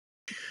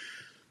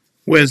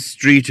Wes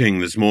Streeting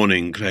this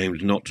morning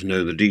claimed not to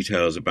know the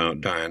details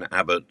about Diane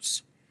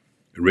Abbott's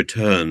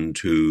return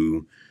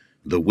to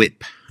the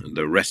whip.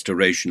 The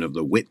restoration of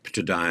the whip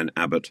to Diane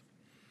Abbott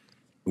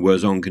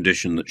was on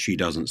condition that she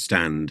doesn't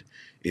stand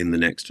in the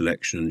next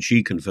election, and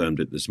she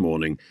confirmed it this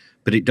morning.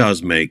 But it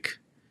does make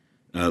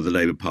the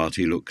Labour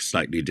Party look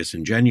slightly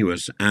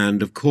disingenuous,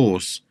 and of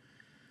course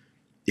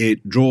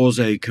it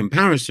draws a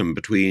comparison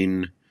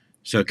between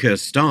Sir Keir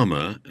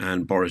Starmer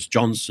and Boris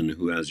Johnson,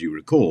 who, as you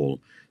recall,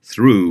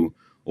 threw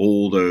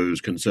all those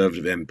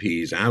Conservative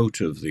MPs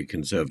out of the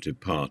Conservative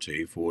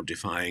Party for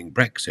defying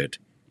Brexit.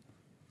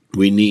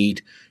 We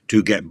need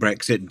to get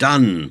Brexit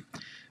done.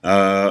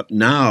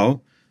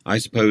 Now, I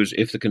suppose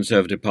if the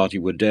Conservative Party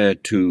would dare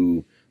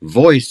to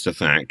voice the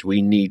fact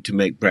we need to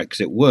make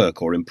Brexit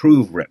work or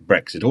improve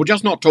Brexit, or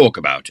just not talk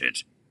about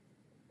it.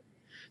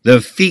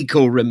 The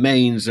fecal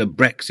remains of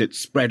Brexit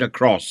spread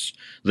across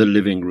the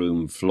living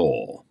room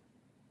floor.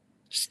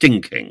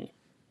 Stinking.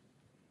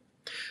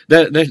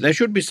 There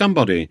should be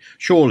somebody,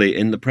 surely,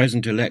 in the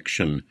present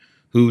election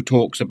who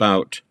talks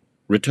about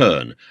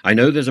return. I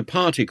know there's a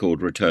party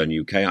called Return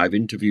UK. I've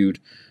interviewed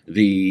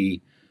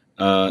the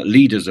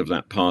leaders of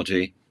that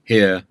party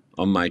here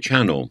on my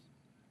channel.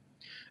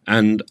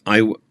 And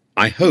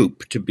I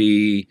hope to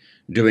be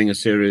doing a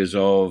series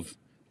of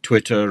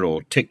Twitter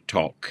or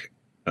TikTok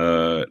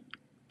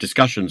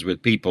discussions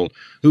with people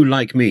who,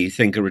 like me,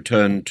 think a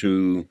return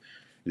to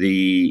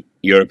the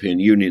European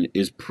Union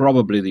is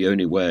probably the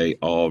only way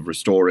of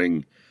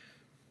restoring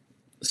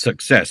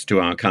success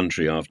to our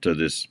country after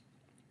this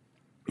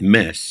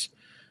mess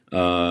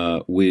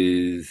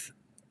with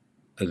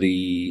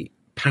the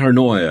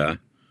paranoia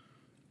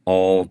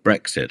of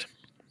Brexit.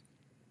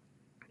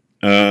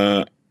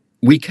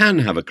 We can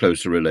have a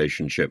closer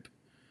relationship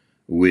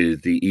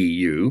with the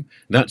EU.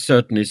 That's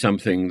certainly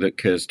something that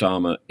Keir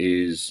Starmer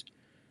is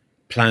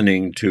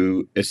planning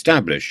to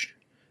establish,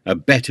 a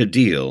better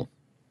deal.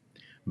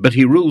 But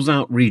he rules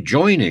out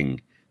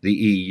rejoining the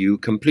EU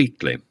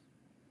completely.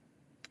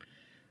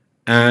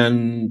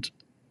 And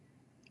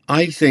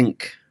I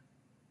think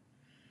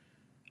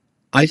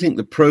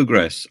the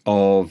progress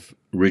of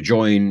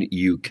Rejoin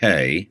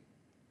UK,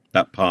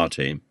 that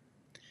party,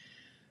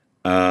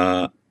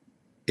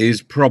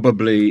 is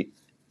probably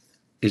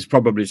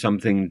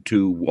something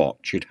to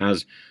watch.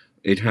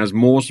 It has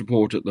more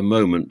support at the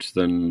moment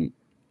than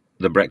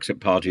the Brexit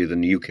Party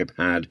than UKIP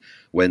had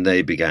when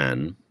they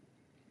began.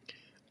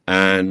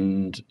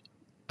 And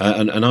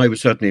I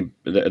was certainly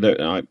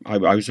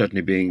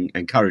being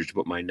encouraged to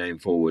put my name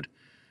forward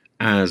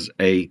as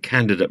a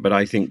candidate, but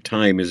I think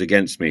time is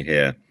against me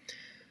here.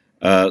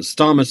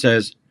 Starmer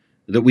says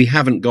that we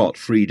haven't got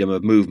freedom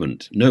of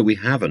movement. No, we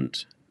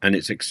haven't, and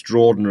it's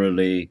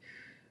extraordinarily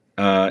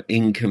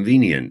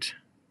inconvenient.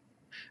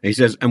 He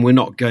says, and we're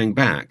not going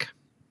back.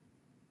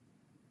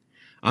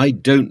 I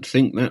don't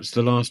think that's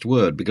the last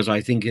word, because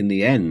I think in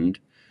the end,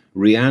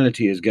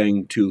 reality is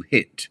going to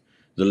hit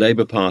the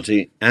Labour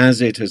Party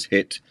as it has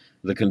hit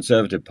the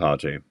Conservative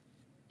Party,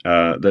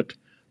 that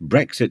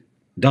Brexit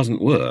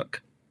doesn't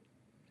work.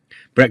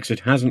 Brexit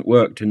hasn't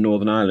worked in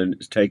Northern Ireland.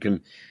 It's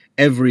taken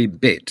every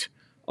bit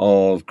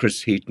of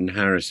Chris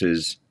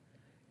Heaton-Harris's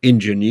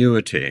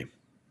ingenuity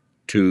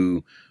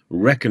to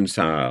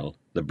reconcile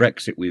the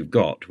Brexit we've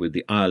got with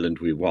the Ireland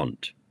we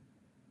want.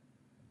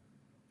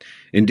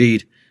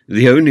 Indeed,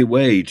 the only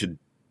way to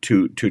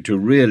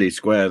really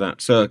square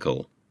that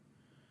circle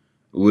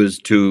was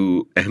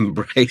to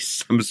embrace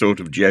some sort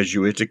of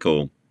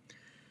Jesuitical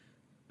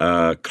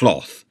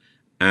cloth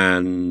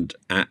and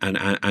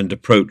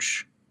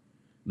approach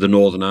the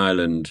Northern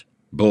Ireland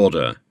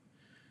border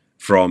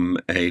from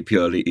a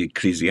purely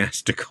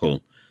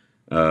ecclesiastical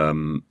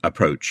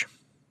approach.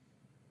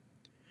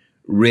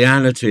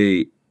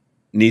 Reality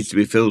needs to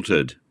be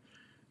filtered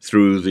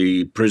through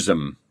the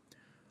prism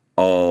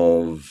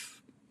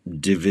of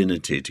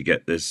divinity to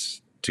get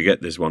this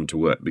one to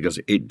work, because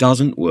it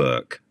doesn't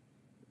work.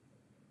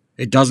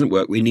 It doesn't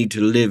work. We need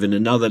to live in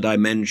another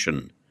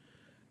dimension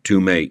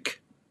to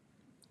make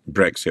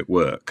Brexit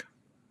work.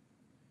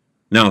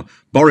 Now,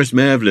 Boris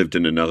may have lived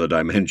in another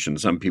dimension.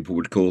 Some people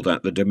would call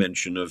that the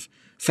dimension of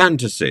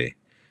fantasy.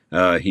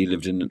 He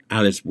lived in an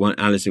Alice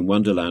in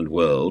Wonderland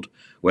world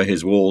where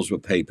his walls were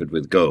papered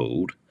with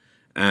gold,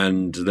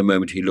 and the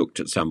moment he looked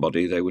at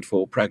somebody, they would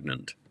fall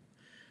pregnant.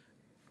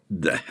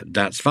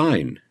 That's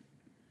fine.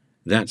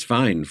 That's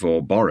fine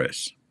for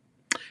Boris.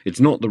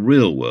 It's not the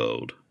real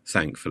world,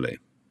 thankfully.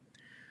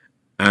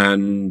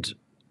 And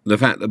the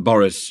fact that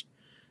Boris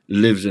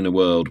lives in a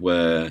world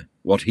where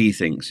what he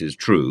thinks is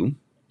true,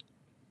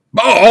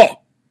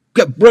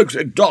 get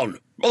Brexit done.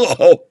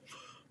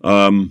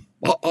 I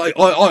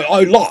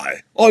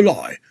lie.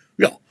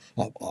 Yeah,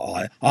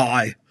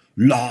 I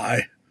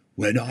lie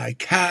when I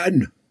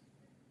can,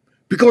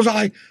 because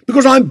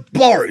I'm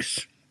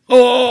Boris.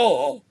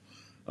 Sorry,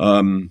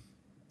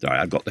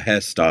 I've got the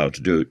hairstyle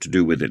to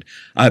do with it.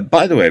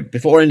 By the way,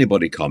 before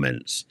anybody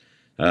comments,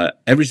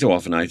 every so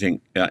often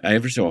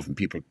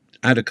people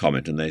add a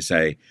comment and they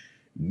say,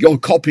 "You're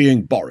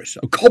copying Boris."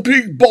 I'm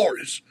copying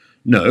Boris.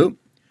 No,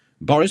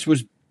 Boris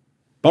was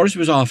Boris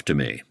was after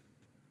me,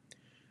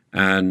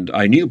 and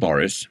I knew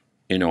Boris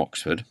in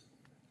Oxford,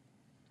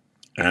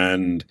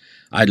 and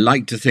I'd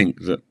like to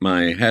think that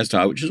my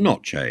hairstyle, which has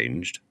not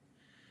changed,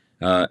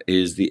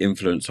 is the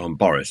influence on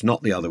Boris,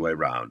 not the other way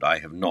round. I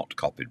have not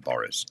copied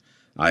Boris.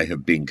 I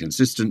have been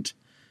consistent,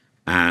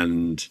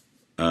 and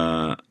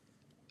my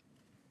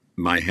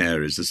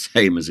hair is the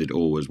same as it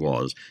always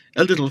was,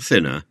 a little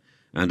thinner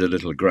and a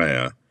little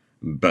greyer,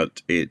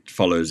 but it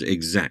follows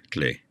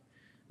exactly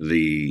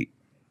the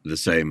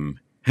same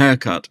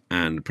haircut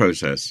and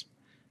process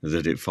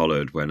that it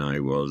followed when I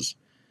was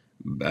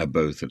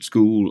both at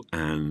school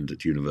and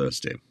at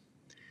university.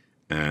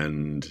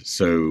 And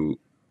so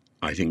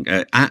I think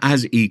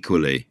as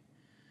equally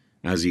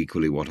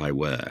what I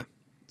wear.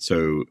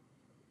 So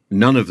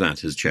none of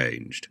that has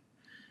changed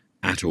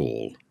at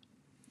all.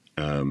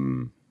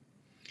 I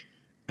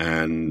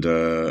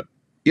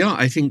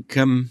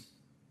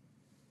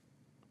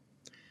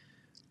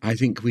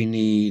think we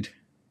need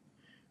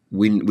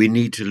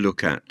to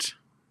look at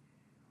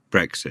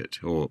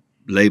Brexit, or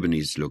Labour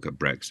needs to look at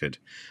Brexit,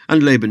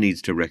 and Labour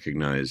needs to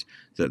recognise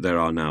that there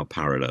are now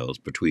parallels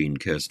between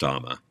Keir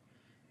Starmer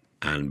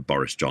and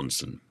Boris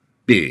Johnson.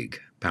 Big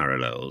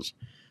parallels,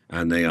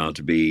 and they are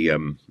to be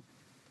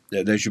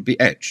they should be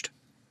etched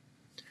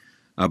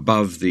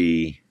above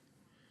the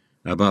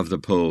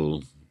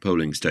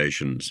polling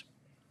stations,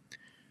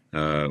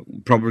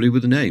 probably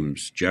with the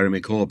names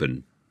Jeremy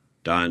Corbyn,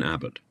 Diane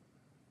Abbott,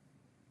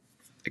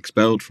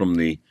 expelled from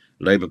the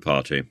Labour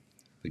Party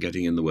for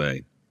getting in the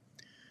way,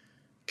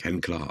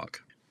 Ken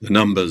Clarke. The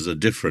numbers are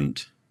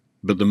different,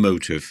 but the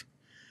motive,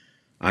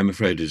 I'm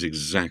afraid, is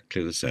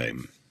exactly the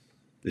same,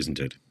 isn't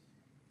it?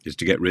 Is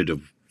to get rid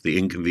of the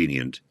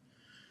inconvenient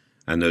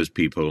and those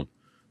people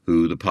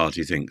who the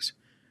party thinks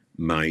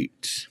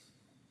might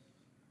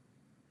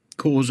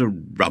cause a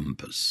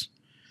rumpus,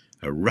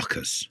 a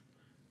ruckus,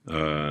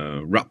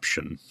 a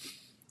ruption,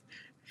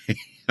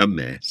 a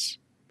mess,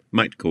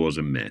 might cause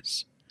a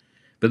mess.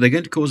 But they're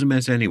going to cause a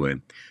mess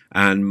anyway.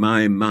 And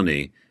my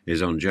money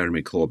is on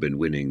Jeremy Corbyn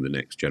winning the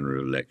next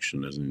general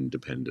election as an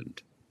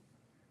independent.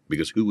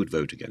 Because who would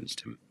vote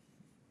against him?